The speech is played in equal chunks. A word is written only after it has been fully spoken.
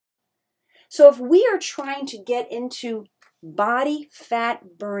So if we are trying to get into body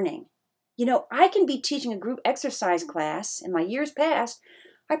fat burning, you know, I can be teaching a group exercise class. In my years past,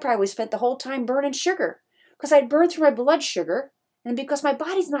 I probably spent the whole time burning sugar because I'd burn through my blood sugar. And because my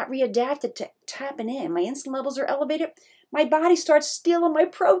body's not readapted to tapping in, my insulin levels are elevated, my body starts stealing my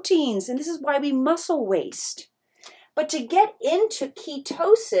proteins. And this is why we muscle waste. But to get into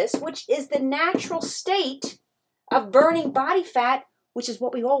ketosis, which is the natural state of burning body fat, which is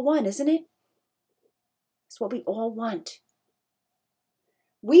what we all want, isn't it? It's what we all want.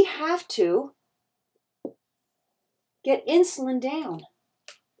 We have to get insulin down.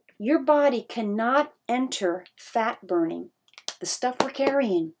 Your body cannot enter fat burning. The stuff we're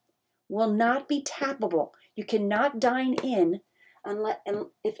carrying will not be tappable. You cannot dine in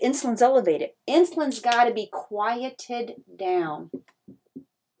if insulin's elevated. Insulin's got to be quieted down.